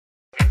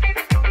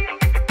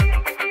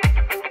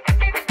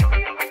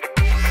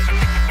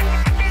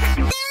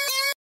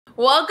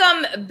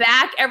Welcome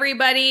back,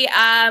 everybody.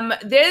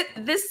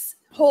 This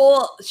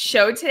whole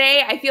show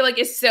today, I feel like,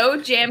 is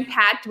so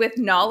jam-packed with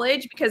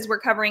knowledge because we're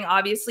covering,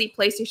 obviously,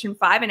 PlayStation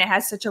 5, and it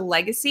has such a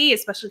legacy,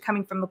 especially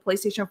coming from the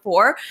PlayStation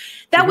 4,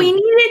 that we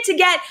needed to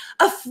get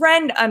a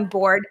friend on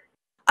board.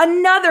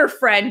 Another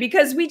friend,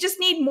 because we just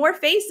need more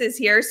faces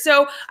here.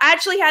 So I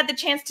actually had the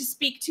chance to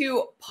speak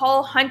to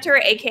Paul Hunter,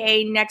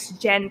 aka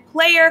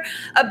NextGenPlayer,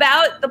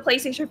 about the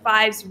PlayStation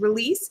 5's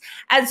release,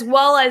 as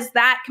well as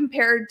that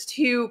compared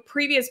to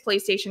previous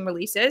PlayStation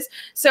releases.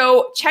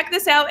 So check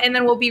this out, and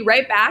then we'll be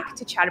right back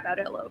to chat about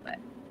it a little bit.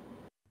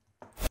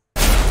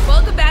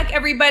 Welcome back,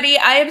 everybody.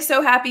 I am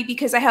so happy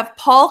because I have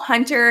Paul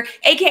Hunter,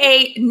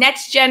 aka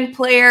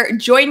NextGenPlayer,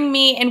 joining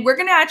me, and we're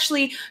going to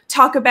actually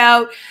talk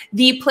about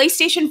the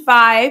PlayStation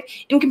 5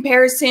 in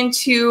comparison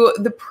to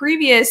the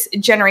previous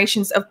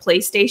generations of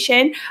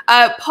PlayStation.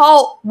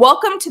 Paul,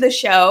 welcome to the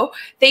show.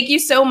 Thank you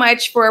so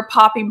much for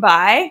popping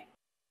by.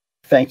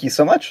 Thank you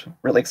so much.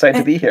 Really excited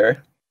to be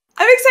here.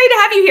 I'm excited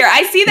to have you here.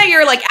 I see that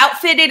you're like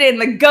outfitted in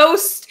the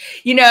Ghost,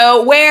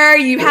 where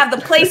you have the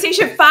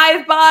PlayStation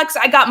 5 box.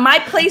 I got my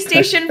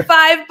PlayStation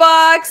 5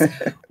 box.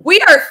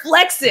 We are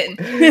flexing.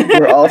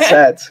 We're all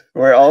set.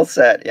 We're all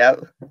set.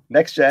 Yep.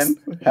 Next gen.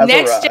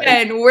 Next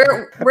gen.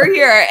 We're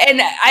here, and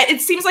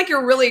it seems like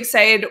you're really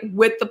excited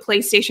with the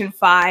PlayStation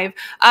 5.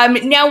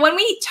 Now, when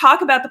we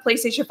talk about the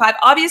PlayStation 5,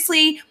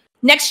 obviously,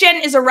 next gen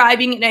is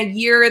arriving in a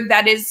year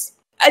that is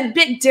a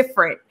bit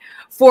different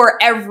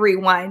for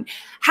everyone.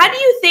 How do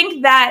you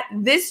think that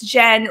this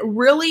gen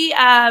really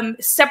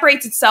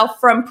separates itself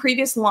from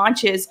previous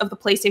launches of the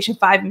PlayStation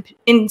 5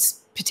 in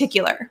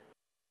particular?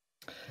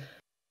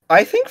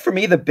 I think for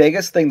me, the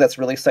biggest thing that's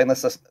really setting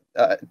this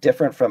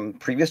different from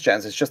previous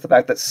gens is just the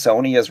fact that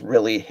Sony has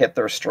really hit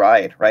their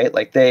stride, right?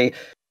 Like they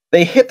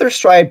hit their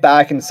stride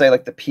back in, say,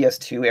 like the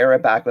PS2 era,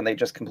 back when they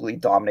just completely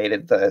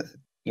dominated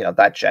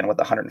that gen with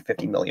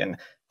 150 million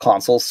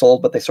consoles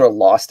sold, but they sort of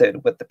lost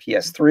it with the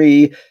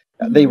PS3.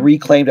 They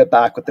reclaimed it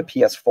back with the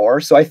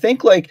PS4. So I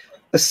think like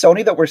the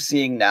Sony that we're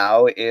seeing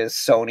now is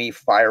Sony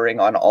firing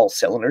on all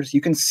cylinders.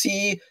 You can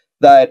see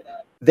that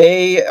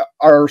they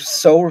are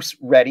so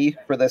ready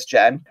for this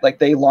gen. Like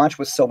they launched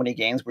with so many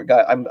games.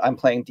 I'm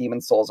playing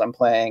Demon's Souls. I'm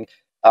playing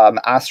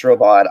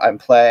Astrobot. I'm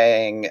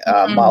playing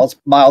Miles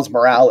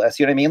Morales.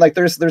 You know what I mean? Like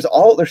there's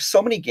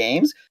so many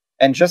games.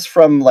 And just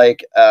from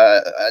like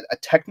a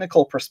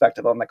technical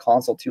perspective on the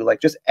console too,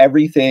 like just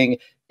everything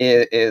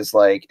is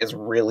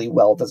really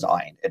well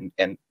designed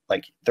and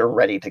like they're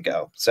ready to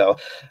go. So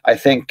I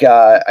think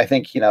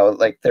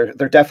like they're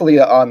definitely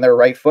on their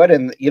right foot,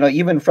 and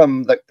even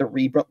from the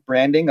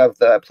rebranding of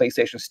the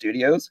PlayStation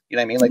Studios, you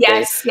know what I mean? Like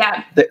yes,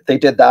 they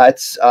did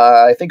that.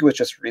 I think it was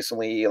just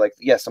recently,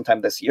 sometime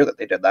this year that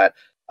they did that.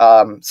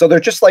 So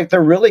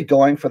they're really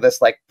going for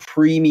this like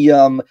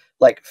premium,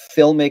 like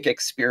filmic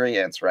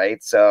experience,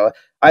 right? So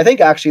I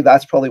think actually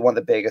that's probably one of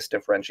the biggest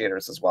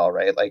differentiators as well,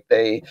 right? Like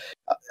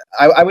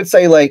I would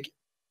say like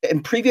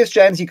in previous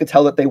gens, you could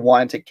tell that they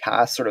wanted to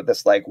cast sort of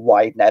this like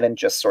wide net and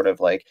just sort of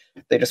like,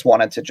 they just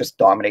wanted to just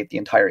dominate the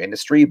entire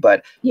industry.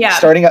 But yeah,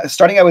 starting,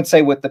 I would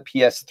say with the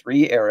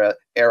PS3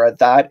 era,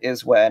 that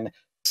is when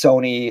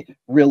Sony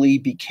really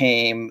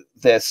became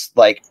this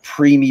like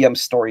premium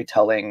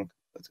storytelling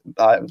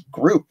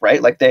group,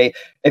 right? Like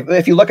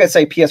if you look at,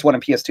 say, PS1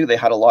 and PS2, they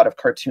had a lot of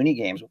cartoony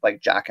games with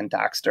like Jack and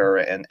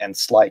Daxter and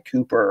Sly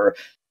Cooper,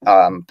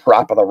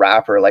 Parappa the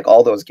Rapper, like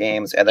all those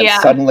games, and then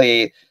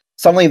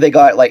suddenly they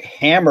got like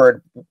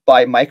hammered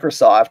by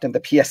Microsoft in the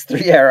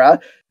PS3 era,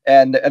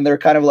 and they're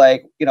kind of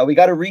like, we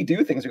got to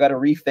redo things, we got to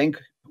rethink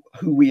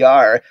who we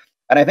are.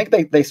 And I think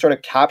they sort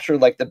of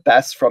captured like the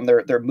best from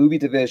their movie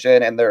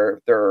division and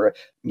their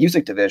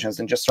music divisions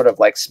and just sort of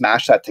like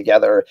smash that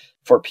together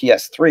for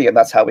PS3. And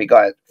that's how we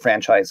got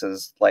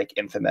franchises like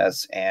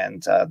Infamous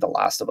and The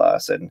Last of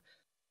Us and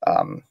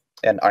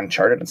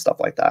Uncharted and stuff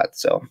like that.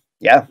 So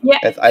yeah.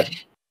 I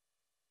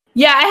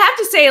have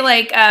to say,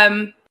 like,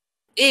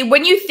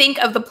 when you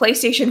think of the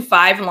PlayStation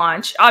 5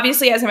 launch,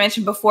 obviously, as I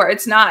mentioned before,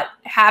 it's not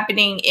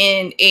happening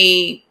in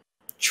a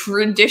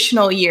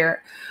traditional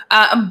year.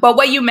 But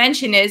what you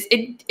mentioned is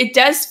it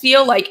does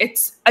feel like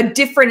it's a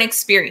different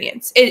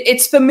experience.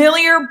 It's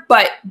familiar,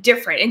 but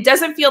different. It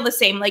doesn't feel the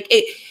same. Like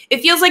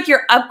it feels like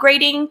you're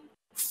upgrading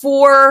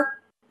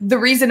for the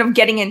reason of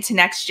getting into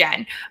next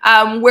gen.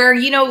 Where,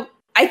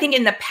 I think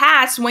in the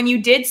past, when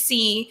you did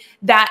see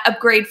that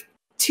upgrade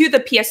to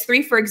the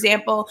PS3, for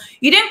example,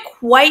 you didn't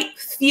quite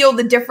feel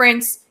the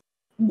difference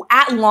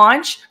at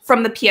launch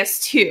from the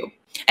PS2.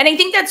 And I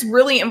think that's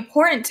really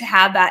important to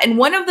have that. And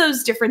one of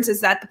those differences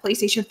that the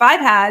PlayStation 5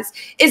 has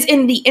is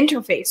in the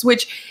interface,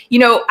 which,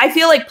 I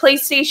feel like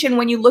PlayStation,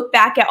 when you look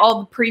back at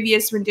all the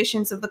previous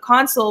renditions of the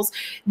consoles,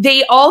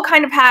 they all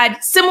kind of had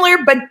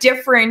similar but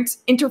different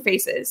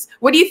interfaces.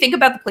 What do you think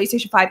about the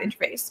PlayStation 5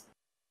 interface?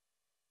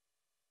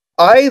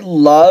 I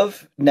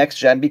love next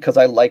gen because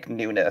I like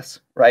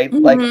newness, right?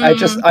 Like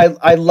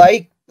I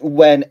like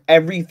when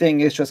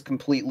everything is just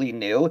completely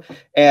new.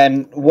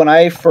 And when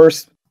I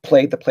first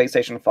played the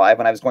PlayStation 5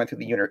 when I was going through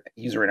the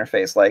user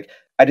interface, like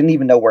I didn't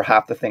even know where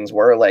half the things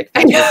were. Like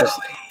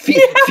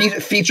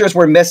features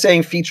were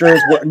missing,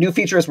 new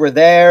features were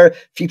there,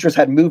 features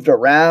had moved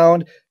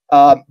around.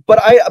 But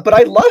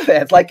I love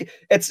it. Like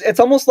it's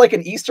almost like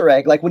an Easter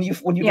egg. Like when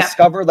you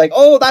discover like,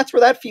 oh, that's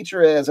where that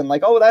feature is, and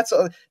like, oh,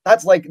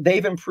 that's like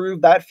they've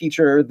improved that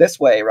feature this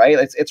way, right?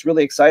 It's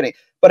really exciting.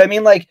 But I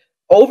mean, like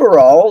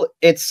overall,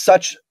 it's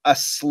such a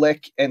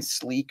slick and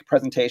sleek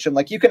presentation.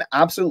 Like you can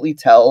absolutely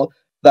tell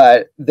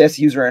that this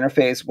user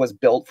interface was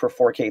built for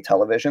 4K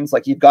televisions.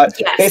 Like you've got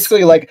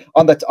basically like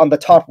on the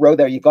top row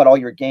there, you've got all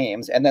your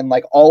games, and then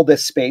like all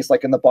this space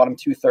like in the bottom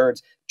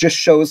 2/3 just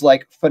shows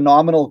like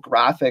phenomenal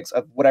graphics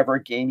of whatever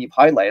game you've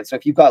highlighted. So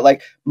if you've got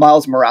like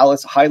Miles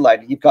Morales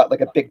highlighted, you've got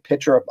like a big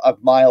picture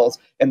of Miles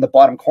in the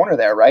bottom corner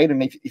there, right?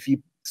 And if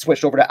you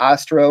switched over to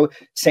Astro,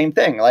 same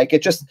thing. Like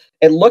it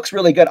looks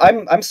really good.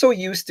 I'm so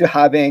used to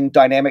having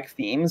dynamic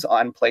themes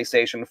on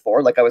PlayStation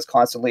 4. Like I was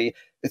constantly,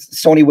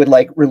 Sony would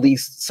like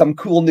release some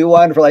cool new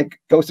one for like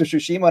Ghost of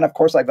Tsushima, and of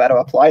course I've got to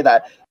apply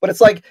that. But it's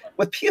like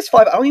with PS5,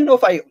 I don't even know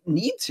if I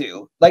need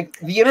to. Like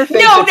the interface.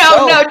 No,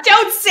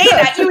 don't say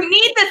that. You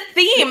need the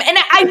theme. And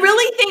I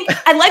really think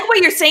I like what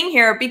you're saying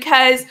here,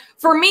 because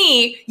for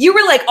me, you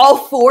were like all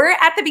for it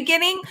at the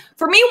beginning.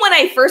 For me, when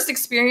I first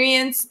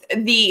experienced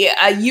the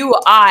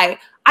UI,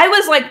 I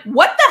was like,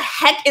 what the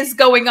heck is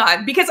going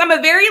on? Because I'm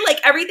a very, like,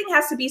 everything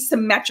has to be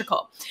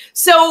symmetrical.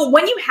 So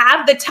when you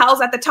have the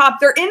tiles at the top,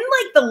 they're in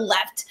like the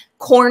left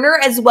corner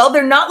as well.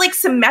 They're not like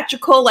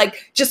symmetrical,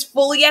 like just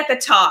fully at the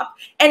top.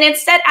 And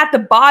instead at the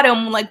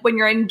bottom, like when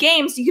you're in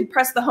games, you could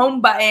press the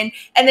home button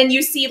and then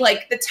you see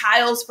like the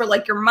tiles for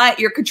like your mic,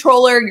 your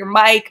controller, your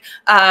mic,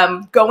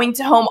 going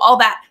to home, all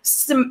that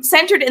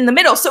centered in the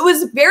middle. So it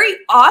was very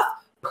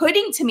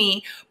off-putting to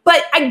me,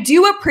 but I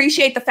do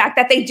appreciate the fact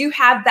that they do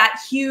have that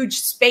huge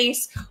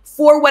space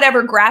for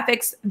whatever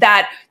graphics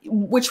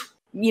which,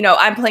 you know,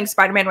 I'm playing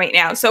Spider-Man right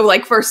now. So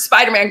like for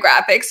Spider-Man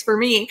graphics for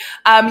me,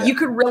 you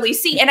could really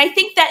see. And I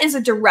think that is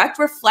a direct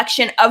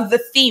reflection of the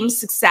theme's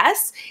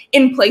success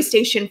in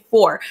PlayStation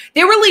 4.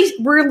 They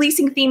were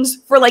releasing themes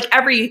for like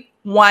every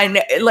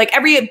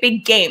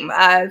big game,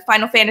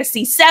 Final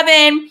Fantasy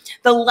VII,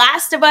 The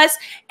Last of Us.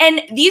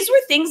 And these were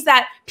things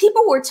that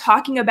people were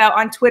talking about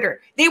on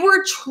Twitter. They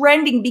were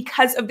trending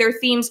because of their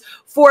themes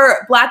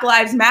for Black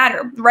Lives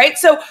Matter, right?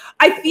 So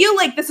I feel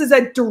like this is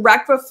a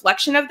direct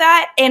reflection of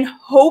that. And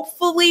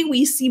hopefully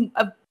we see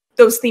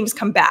those themes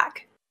come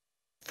back.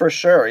 For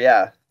sure,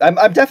 yeah. I'm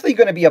definitely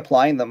going to be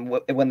applying them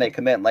when they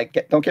come in.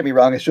 Like, don't get me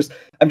wrong. It's just,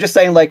 I'm just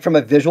saying, like, from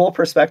a visual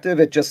perspective,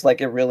 it just,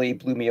 like, it really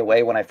blew me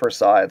away when I first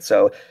saw it.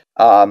 So,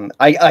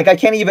 I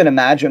can't even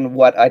imagine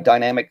what a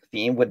dynamic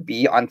theme would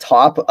be on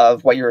top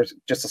of what you're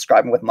just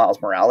describing with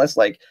Miles Morales.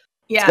 Like,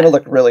 it's going to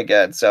look really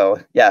good. So,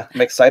 yeah,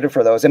 I'm excited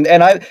for those. And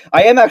I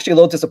am actually a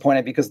little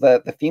disappointed because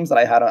the themes that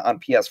I had on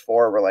PS4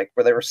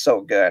 were they were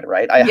so good,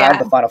 right? I have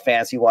the Final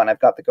Fantasy one. I've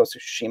got the Ghost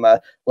of Tsushima,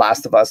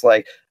 Last of Us.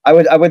 Like, I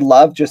would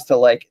love just to,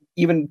 like,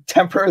 even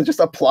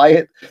just apply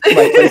it to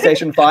my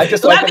PlayStation 5.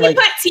 Just so Let me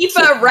put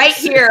Tifa right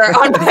here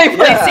on my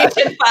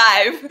PlayStation 5.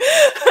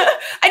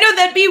 I know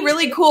that'd be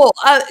really cool.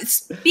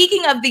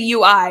 Speaking of the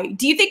UI,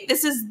 do you think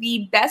this is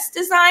the best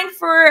design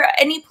for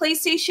any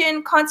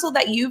PlayStation console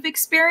that you've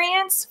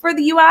experienced for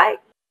the UI?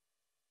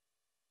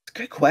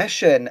 Good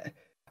question.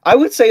 I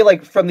would say,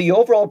 like, from the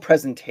overall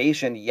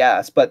presentation,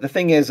 yes. But the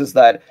thing is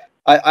that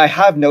I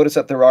have noticed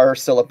that there are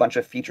still a bunch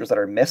of features that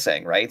are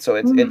missing, right? So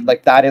it's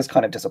like that is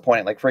kind of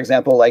disappointing. Like, for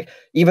example, like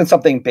even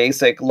something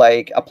basic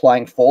like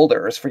applying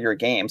folders for your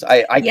games,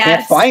 I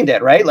can't find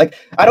it, right? Like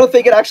I don't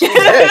think it actually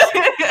exists.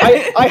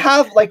 I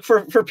have like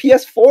for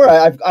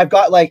PS4, I've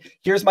got like,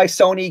 here's my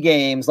Sony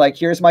games, like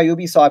here's my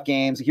Ubisoft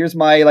games, here's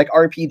my like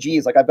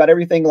RPGs, like I've got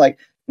everything like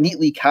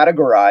neatly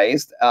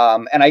categorized,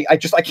 and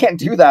I can't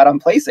do that on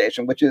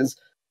PlayStation, which is,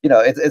 you know,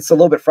 it's a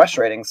little bit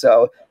frustrating.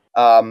 So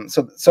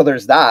so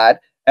there's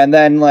that. And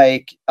then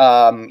like,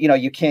 you know,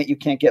 you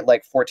can't get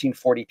like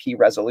 1440p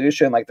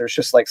resolution. Like there's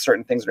just like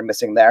certain things that are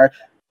missing there.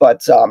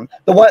 But the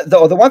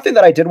one thing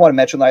that I did want to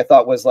mention that I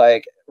thought was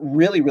like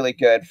really, really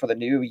good for the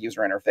new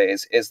user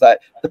interface is that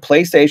the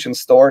PlayStation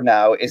Store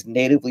now is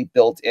natively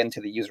built into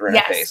the user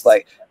interface.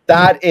 Like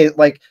that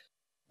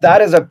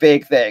is a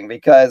big thing,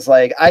 because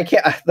like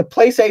the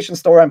PlayStation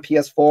Store on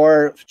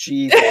PS4,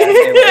 geez,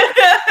 man,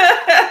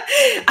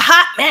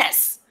 hot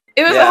mess.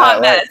 It was a hot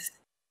mess.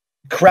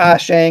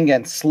 Crashing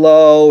and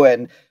slow,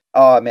 and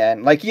oh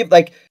man,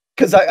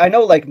 because I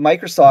know like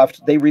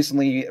Microsoft, they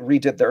recently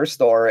redid their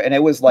store and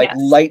it was like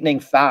lightning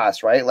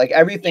fast, right? Like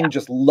everything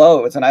just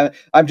loads, and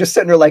I'm just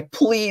sitting there like,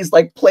 please,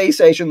 like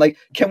PlayStation, like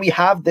can we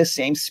have this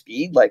same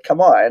speed? Like come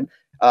on.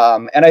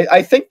 And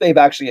I think they've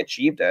actually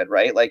achieved it,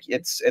 right? Like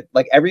it's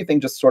like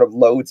everything just sort of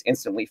loads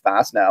instantly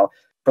fast now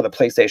for the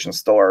PlayStation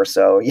Store.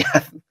 So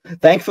yeah,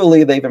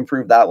 thankfully they've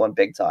improved that one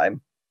big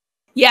time.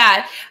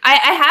 Yeah, I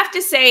have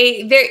to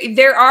say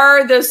there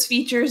are those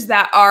features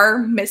that are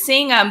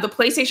missing. The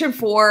PlayStation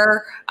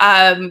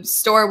 4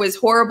 store was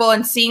horrible,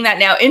 and seeing that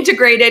now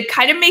integrated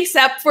kind of makes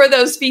up for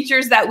those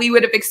features that we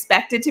would have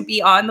expected to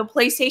be on the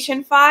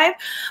PlayStation 5.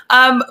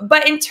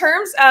 But in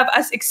terms of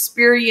us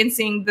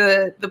experiencing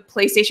the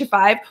PlayStation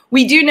 5,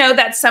 we do know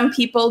that some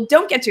people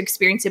don't get to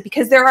experience it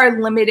because there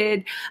are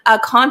limited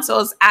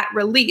consoles at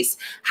release.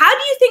 How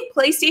do you think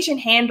PlayStation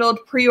handled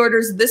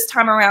pre-orders this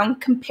time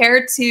around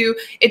compared to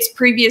its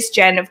previous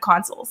gen of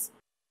consoles?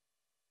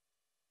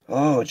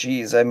 Oh,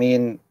 geez. I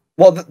mean,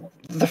 well,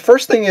 the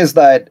first thing is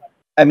that,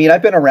 I mean,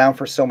 I've been around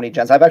for so many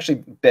gens. I've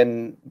actually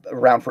been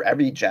around for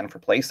every gen for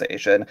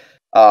PlayStation.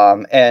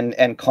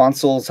 And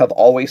consoles have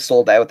always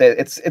sold out.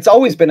 It's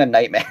always been a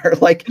nightmare.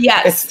 Like,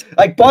 yes, it's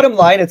like, bottom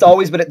line, it's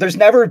always been, there's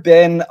never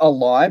been a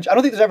launch. I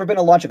don't think there's ever been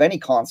a launch of any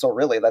console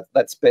really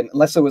that's been,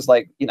 unless it was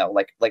like, you know,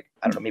 like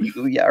I don't know, maybe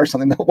Ouya or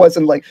something that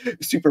wasn't like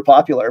super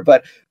popular.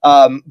 But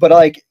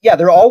like, yeah,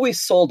 they're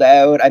always sold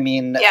out. I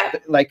mean,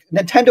 like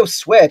Nintendo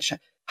Switch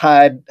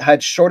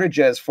had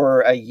shortages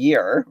for a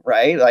year,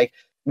 right? Like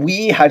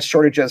we had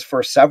shortages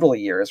for several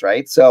years,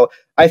 right? So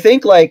I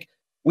think like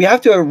we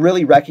have to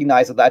really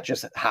recognize that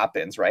just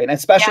happens, right? And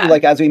especially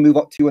like as we move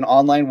up to an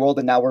online world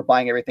and now we're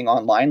buying everything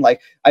online.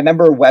 Like I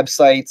remember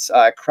websites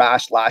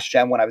crashed last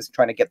gen when I was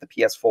trying to get the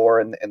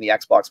PS4 and the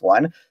Xbox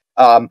One.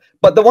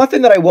 But the one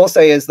thing that I will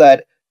say is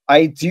that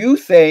I do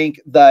think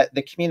that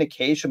the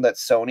communication that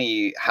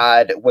Sony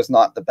had was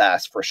not the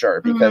best for sure,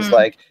 because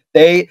like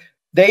they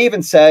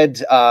even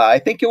said, I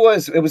think it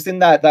was in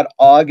that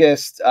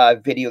August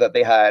video that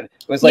they had.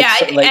 It was like,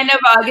 end of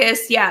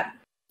August,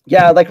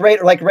 Yeah, like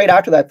right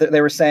after that, they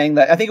were saying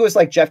that, I think it was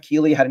like Jeff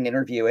Keighley had an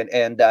interview,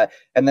 and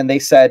then they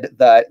said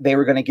that they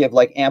were going to give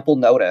like ample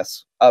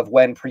notice of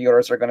when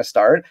pre-orders are going to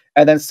start,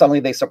 and then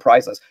suddenly they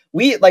surprised us.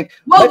 They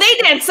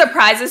didn't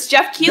surprise us.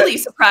 Jeff Keighley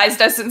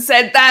surprised us and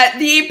said that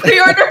the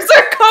pre-orders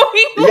are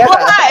going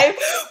live,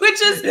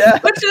 which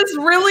is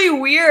really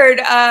weird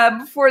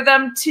for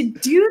them to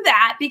do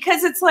that,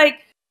 because it's like,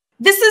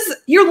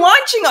 you're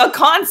launching a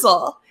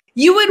console.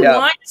 You would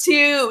want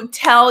to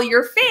tell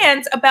your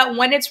fans about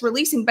when it's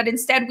releasing, but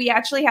instead we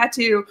actually had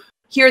to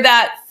hear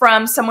that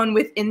from someone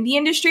within the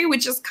industry,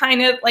 which is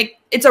kind of like,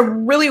 it's a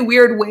really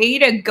weird way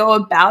to go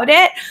about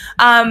it.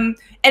 And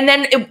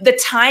then the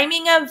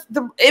timing of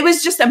it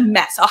was just a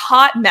mess, a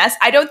hot mess.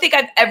 I don't think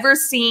I've ever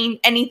seen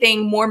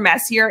anything more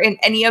messier in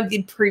any of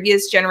the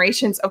previous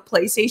generations of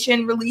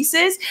PlayStation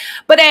releases.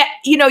 But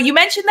you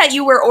mentioned that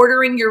you were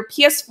ordering your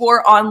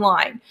PS4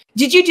 online.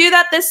 Did you do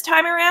that this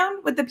time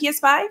around with the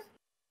PS5?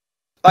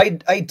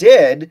 I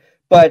did,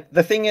 but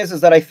the thing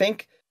is that I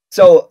think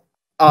so.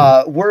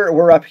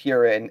 We're up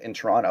here in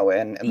Toronto,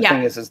 and the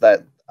thing is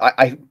that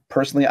I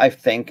personally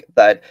think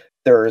that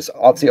there's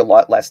obviously a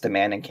lot less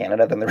demand in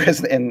Canada than there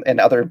is in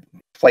other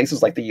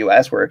places like the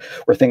US where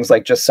things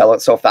like just sell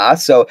it so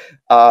fast. So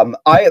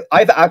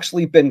I've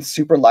actually been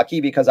super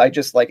lucky, because I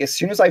just like, as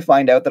soon as I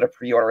find out that a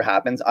pre-order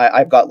happens,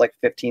 I've got like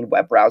 15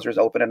 web browsers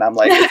open, and I'm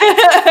like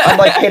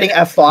hitting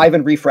F5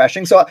 and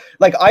refreshing. So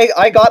like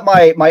I got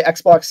my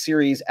Xbox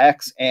Series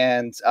X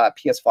and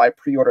PS5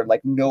 pre-ordered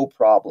like no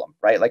problem,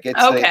 right? Like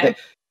it's okay.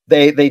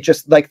 They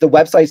just like, the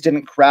websites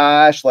didn't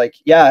crash. Like,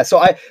 yeah.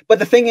 So but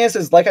the thing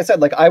is like I said,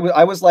 like I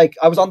was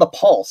on the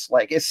pulse.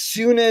 Like as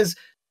soon as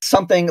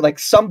something, like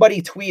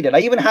somebody tweeted, I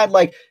even had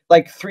like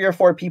 3 or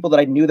 4 people that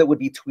I knew that would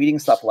be tweeting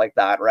stuff like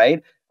that.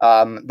 Right.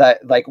 That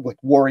like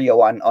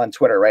Wario on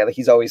Twitter, right? Like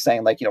he's always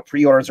saying like,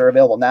 pre-orders are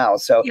available now.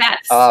 So,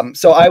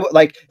 so I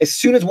like, as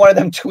soon as one of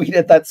them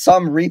tweeted that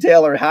some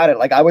retailer had it,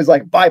 like I was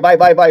like, buy.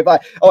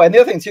 Oh, and the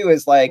other thing too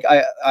is like,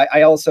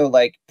 I also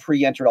like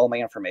pre-entered all my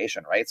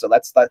information, right? So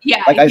that's that.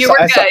 Yeah. Like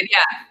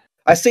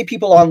I see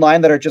people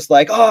online that are just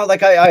like, oh,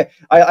 like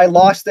I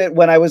lost it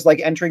when I was like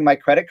entering my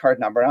credit card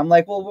number. And I'm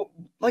like, well,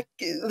 like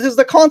this is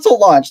the console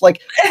launch.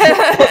 Like,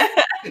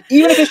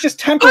 even if it's just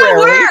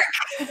temporarily,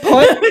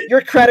 put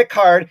your credit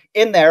card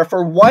in there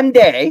for one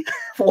day,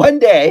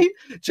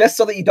 just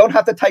so that you don't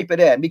have to type it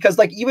in. Because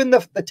like even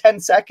the 10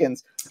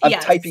 seconds of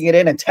typing it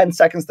in and 10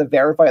 seconds to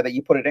verify that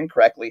you put it in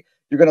correctly,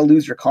 you're going to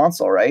lose your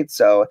console, right?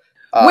 So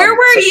where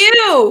were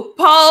you,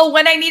 Paul,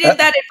 when I needed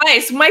that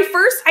advice?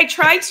 I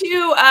tried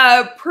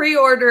to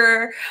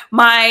pre-order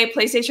my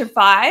PlayStation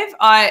 5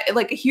 on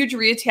like a huge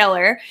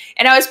retailer,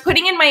 and I was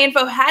putting in my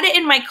info, had it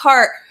in my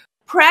cart,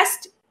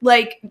 pressed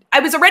like,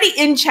 I was already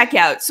in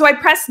checkout. So I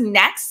pressed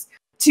next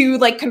to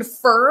like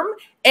confirm,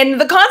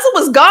 and the console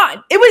was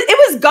gone. It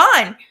was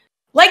gone.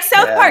 Like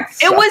South Park,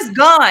 it was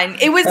gone.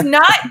 It was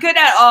not good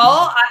at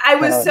all. I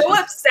was so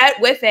upset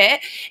with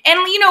it. And,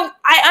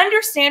 I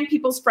understand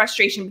people's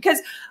frustration, because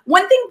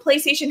one thing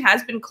PlayStation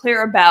has been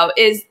clear about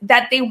is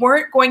that they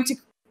weren't going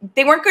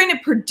to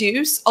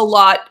produce a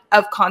lot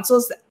of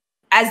consoles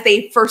as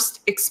they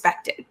first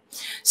expected.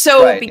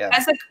 So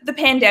because of the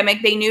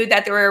pandemic, they knew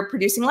that they were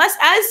producing less,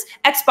 as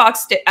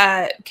Xbox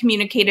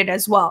communicated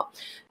as well.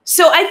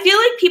 So I feel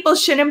like people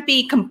shouldn't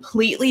be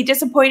completely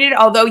disappointed,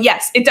 although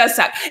yes, it does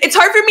suck. It's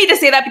hard for me to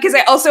say that because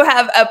I also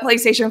have a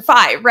PlayStation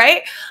 5,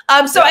 right?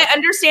 So I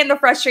understand the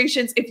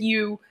frustrations if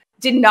you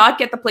did not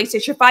get the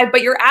PlayStation 5,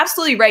 but you're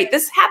absolutely right.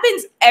 This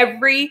happens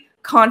every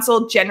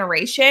console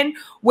generation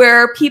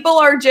where people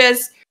are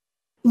just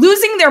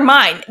losing their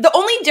mind. The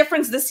only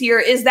difference this year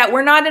is that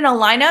we're not in a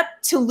lineup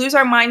to lose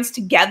our minds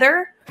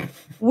together.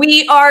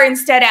 We are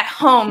instead at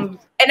home.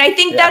 And I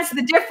think that's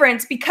the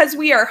difference. Because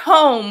we are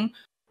home,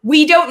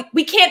 we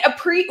can't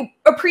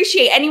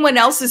appreciate anyone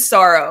else's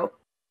sorrow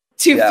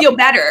to feel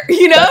better,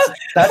 you know?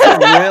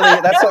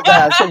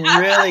 That's a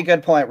really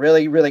good point.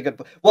 Really, really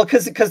good. Well,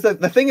 because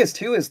the thing is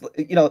too is,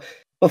 you know,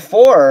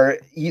 before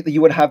you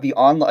would have the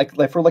online, like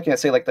if we're looking at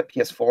say like the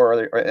PS4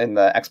 or in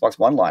the Xbox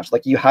One launch,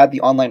 like you had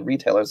the online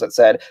retailers that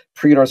said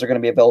pre-orders are going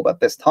to be available at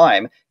this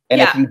time.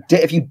 And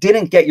if you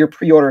didn't get your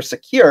pre-order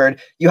secured,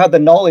 you had the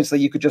knowledge that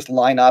you could just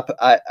line up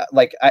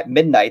at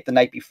midnight the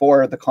night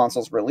before the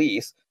console's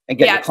release and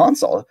get your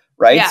console,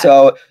 right? Yeah.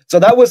 So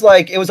that was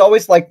like, it was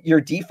always like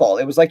your default.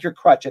 It was like your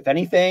crutch. If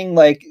anything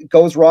like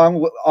goes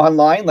wrong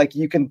online, like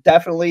you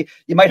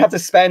might have to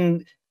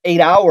spend 8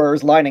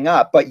 hours lining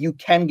up, but you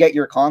can get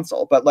your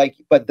console. But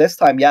this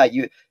time,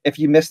 if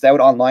you missed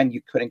out online,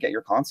 you couldn't get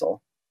your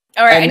console.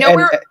 All right,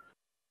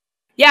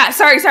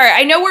 sorry.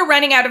 I know we're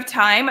running out of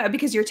time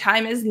because your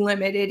time is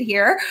limited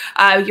here.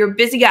 You're a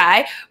busy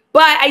guy.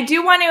 But I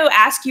do want to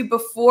ask you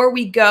before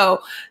we go,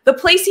 the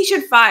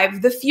PlayStation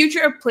 5, the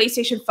future of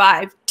PlayStation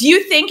 5, do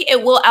you think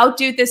it will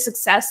outdo the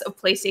success of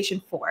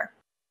PlayStation 4?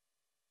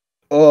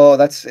 Oh,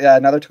 that's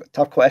another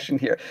tough question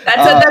here.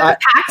 That's a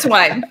packed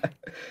one.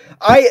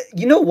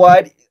 You know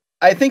what?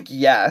 I think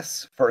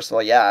yes. First of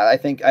all, I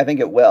think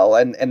it will.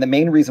 And the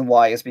main reason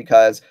why is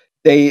because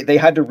they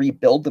had to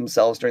rebuild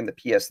themselves during the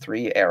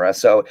PS3 era.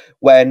 So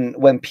when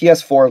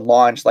PS4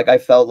 launched, like I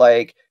felt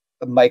like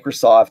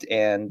Microsoft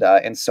and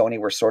Sony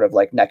were sort of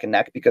like neck and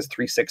neck because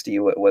 360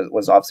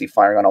 was obviously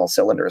firing on all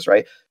cylinders,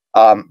 right?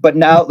 But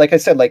now, like I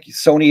said, like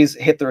Sony's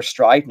hit their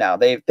stride now.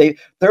 They've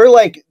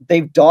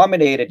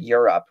dominated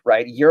Europe,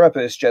 right? Europe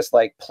is just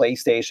like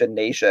PlayStation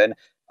nation.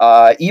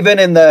 Even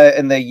in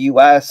the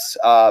US,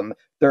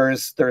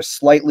 there's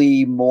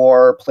slightly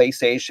more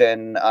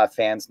PlayStation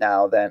fans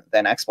now than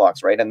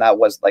Xbox, right? And that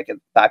was like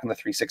back in the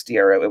 360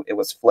 era, it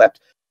was flipped.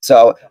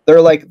 So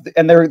they're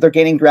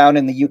gaining ground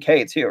in the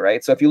UK too,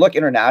 right? So if you look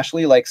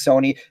internationally, like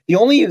Sony, the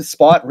only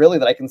spot really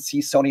that I can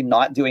see Sony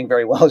not doing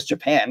very well is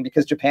Japan,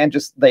 because Japan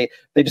they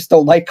just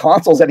don't like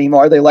consoles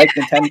anymore. They like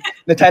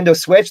Nintendo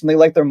Switch, and they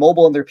like their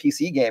mobile and their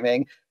PC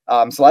gaming.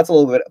 So that's a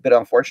little bit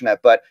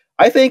unfortunate, but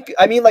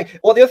the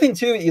other thing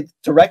too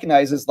to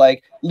recognize is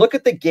like, look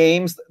at the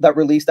games that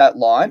released at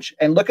launch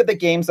and look at the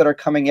games that are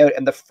coming out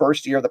in the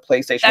first year of the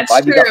PlayStation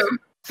 5. That's true.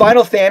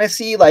 Final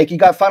Fantasy, like you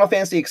got Final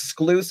Fantasy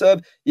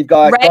exclusive, you've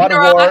got God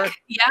of War,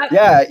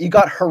 you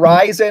got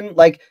Horizon,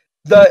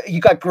 you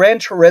got Gran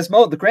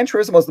Turismo. The Gran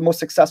Turismo is the most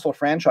successful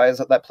franchise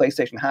that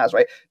PlayStation has,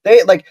 right?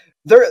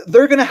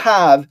 They're gonna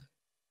have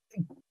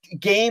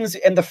games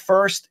in the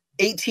first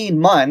 18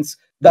 months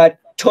that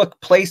took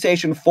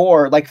PlayStation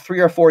 4 like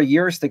 3 or 4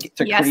 years to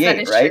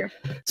create, right? True.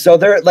 So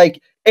they're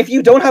like, if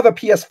you don't have a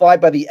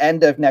PS5 by the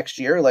end of next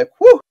year, like,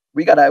 whoo,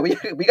 we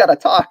gotta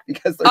talk,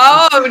 because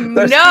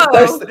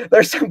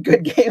there's some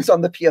good games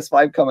on the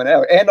PS5 coming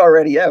out and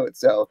already out.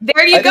 So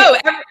there you go.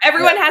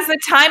 Everyone has the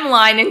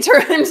timeline in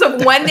terms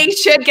of when they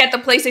should get the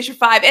PlayStation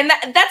 5, and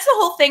that's the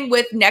whole thing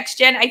with next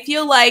gen. I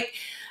feel like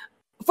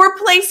for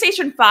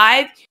PlayStation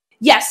 5,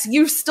 yes,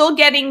 you're still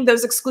getting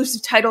those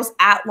exclusive titles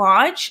at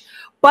launch,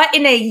 but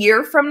in a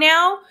year from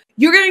now,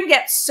 you're going to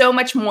get so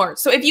much more.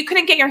 So if you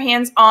couldn't get your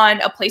hands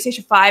on a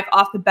PlayStation 5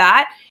 off the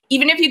bat,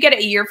 even if you get it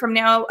a year from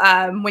now,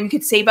 when you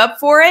could save up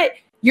for it,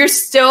 you're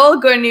still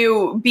going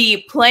to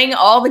be playing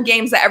all the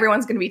games that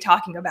everyone's going to be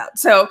talking about.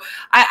 So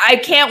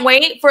I can't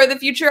wait for the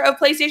future of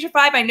PlayStation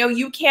 5. I know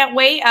you can't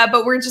wait,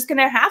 but we're just going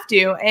to have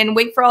to and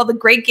wait for all the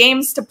great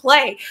games to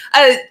play.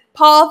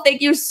 Paul,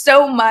 thank you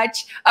so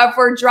much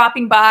for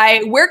dropping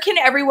by. Where can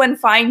everyone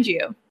find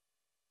you?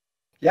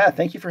 Yeah,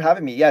 thank you for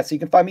having me. Yeah, so you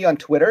can find me on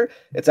Twitter.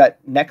 It's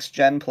at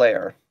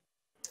NextGenPlayer.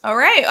 All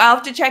right, I'll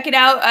have to check it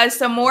out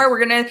some more.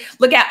 We're going to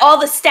look at all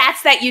the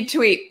stats that you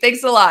tweet.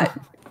 Thanks a lot.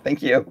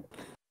 Thank you.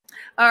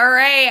 All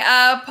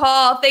right,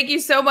 Paul, thank you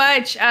so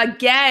much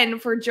again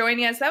for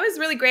joining us. That was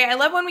really great. I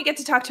love when we get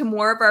to talk to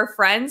more of our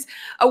friends.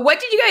 What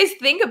did you guys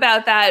think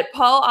about that?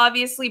 Paul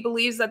obviously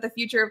believes that the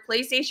future of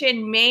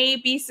PlayStation may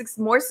be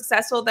more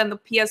successful than the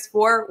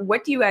PS4.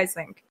 What do you guys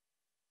think?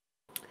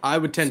 I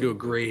would tend to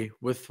agree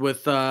with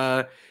if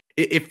they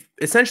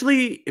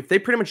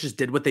pretty much just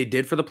did what they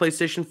did for the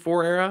PlayStation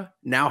 4 era,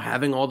 now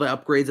having all the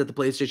upgrades that the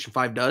PlayStation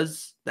 5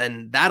 does,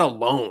 then that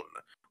alone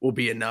will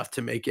be enough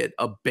to make it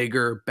a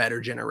bigger,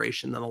 better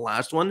generation than the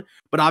last one.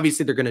 But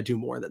obviously they're going to do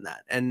more than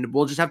that, and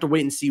we'll just have to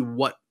wait and see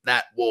what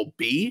that will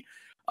be.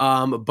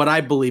 But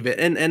I believe it.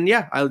 And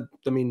yeah, I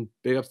mean,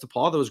 big ups to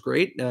Paul. That was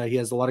great. He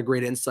has a lot of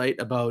great insight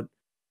about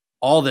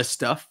all this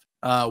stuff.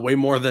 way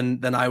more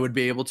than I would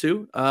be able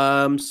to.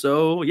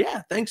 So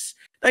yeah, thanks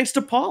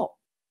to Paul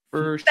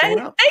for showing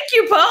up. Thank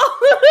you, Paul.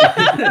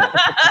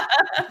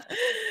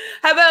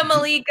 How about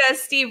Malika,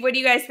 Steve? What do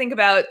you guys think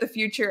about the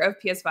future of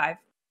PS5?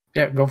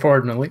 Yeah, go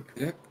forward, Malik.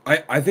 Yeah,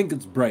 I think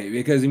it's bright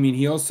because I mean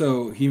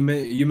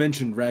you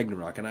mentioned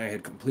Ragnarok and I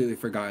had completely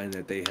forgotten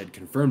that they had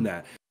confirmed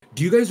that.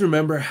 Do you guys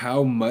remember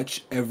how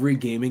much every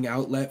gaming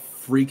outlet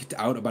freaked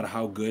out about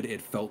how good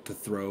it felt to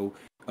throw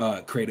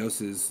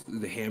Kratos'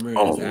 the hammer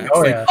in his axe?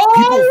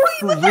 People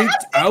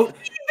freaked out.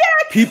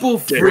 People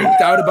freaked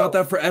out about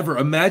that forever.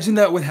 Imagine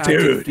that with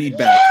haptic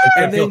feedback.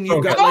 And then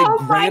you got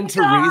like Gran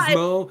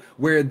Turismo,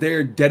 where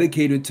they're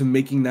dedicated to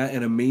making that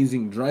an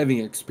amazing driving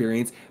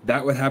experience.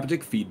 That with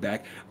haptic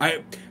feedback.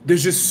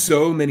 There's just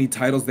so many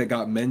titles that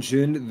got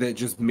mentioned that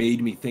just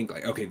made me think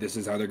like, okay, this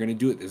is how they're gonna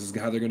do it. This is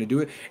how they're gonna do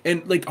it.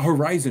 And like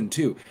Horizon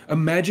too.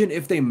 Imagine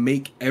if they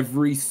make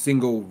every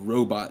single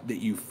robot that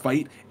you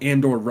fight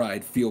and or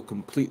ride feel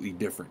completely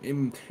different.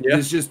 And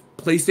it's just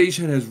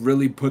PlayStation has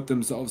really put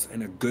themselves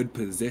in a good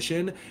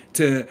position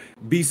to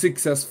be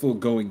successful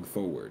going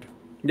forward.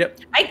 Yep.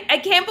 I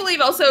can't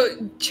believe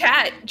also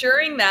chat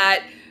during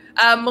that.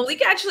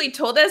 Malik actually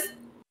told us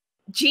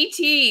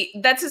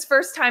GT, that's his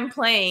first time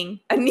playing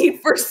a Need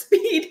for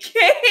Speed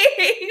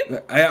game.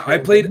 I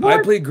played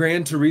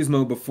Gran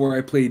Turismo before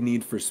I played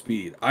Need for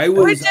Speed. I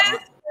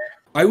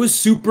was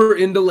super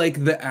into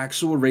like the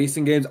actual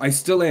racing games. I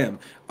still am.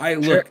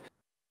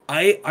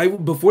 I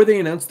before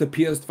they announced the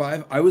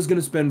PS5, I was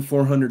gonna spend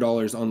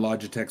 $400 on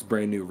Logitech's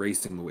brand new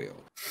racing wheel.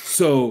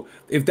 So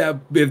if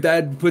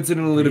that puts it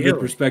in a little bit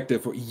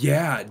perspective,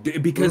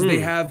 because they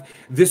have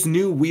this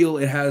new wheel,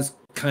 it has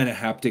kind of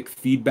haptic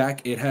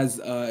feedback. It has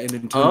an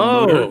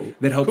internal motor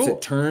that helps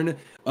it turn,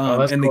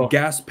 and the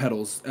gas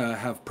pedals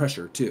have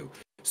pressure too.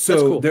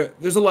 So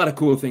there's a lot of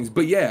cool things.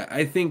 But yeah,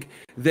 I think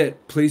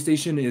that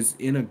PlayStation is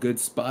in a good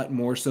spot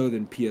more so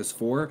than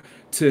PS4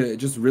 to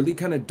just really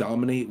kind of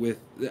dominate with,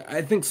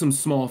 I think, some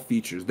small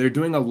features. They're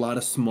doing a lot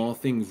of small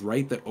things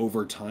right that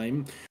over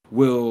time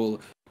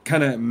will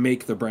kind of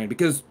make the brand.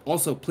 Because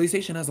also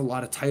PlayStation has a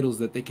lot of titles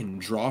that they can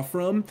draw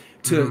from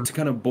to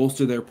kind of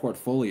bolster their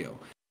portfolio.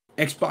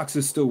 Xbox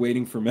is still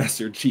waiting for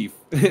Master Chief.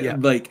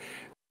 Like,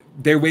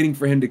 they're waiting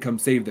for him to come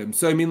save them.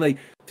 So, I mean, like,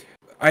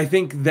 I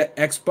think the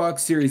Xbox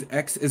Series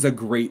X is a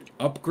great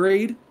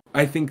upgrade.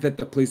 I think that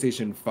the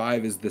PlayStation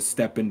 5 is the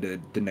step into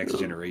the next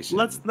generation.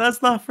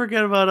 Let's not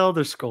forget about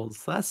Elder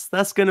Scrolls.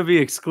 That's going to be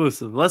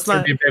exclusive. Let's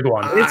not be a big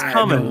one. It's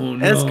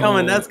coming. It's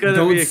coming. That's going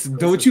to be exclusive.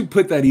 Don't you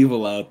put that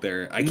evil out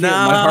there. I can't. My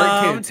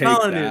heart can't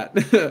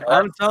take that.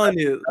 I'm telling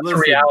you. That's a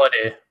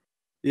reality.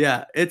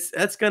 Yeah,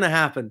 it's going to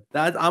happen.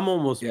 I'm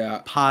almost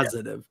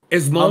positive.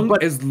 As long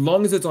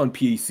as it's on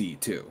PC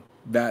too.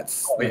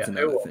 That's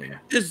another thing.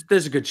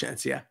 There's a good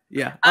chance, yeah.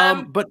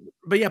 But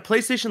yeah,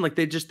 PlayStation, like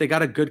they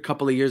got a good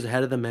couple of years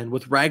ahead of them, man.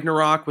 With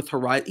Ragnarok, with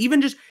Horizon,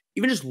 even just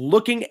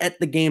looking at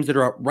the games that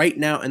are out right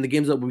now and the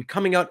games that will be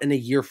coming out in a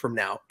year from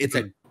now, it's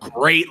a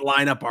great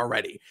lineup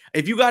already.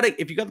 If you got the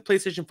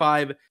PlayStation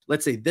 5,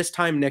 let's say this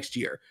time next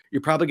year,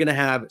 you're probably gonna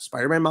have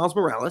Spider-Man Miles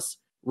Morales,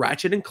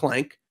 Ratchet and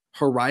Clank,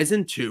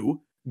 Horizon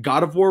 2,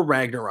 God of War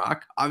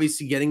Ragnarok,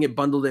 obviously getting it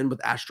bundled in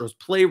with Astro's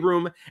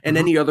Playroom and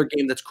any other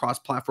game that's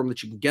cross-platform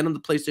that you can get on the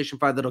PlayStation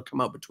 5 that'll come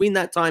out between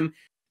that time.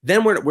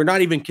 Then we're not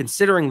even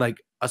considering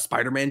like a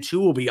Spider-Man 2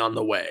 will be on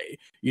the way.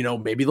 You know,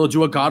 maybe they'll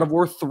do a God of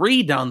War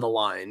 3 down the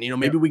line. You know,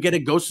 maybe we get a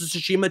Ghost of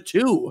Tsushima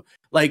 2.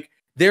 Like,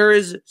 there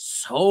is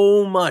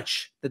so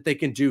much that they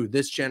can do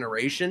this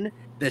generation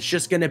that's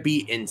just going to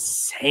be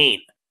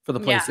insane for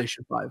the PlayStation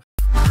 5.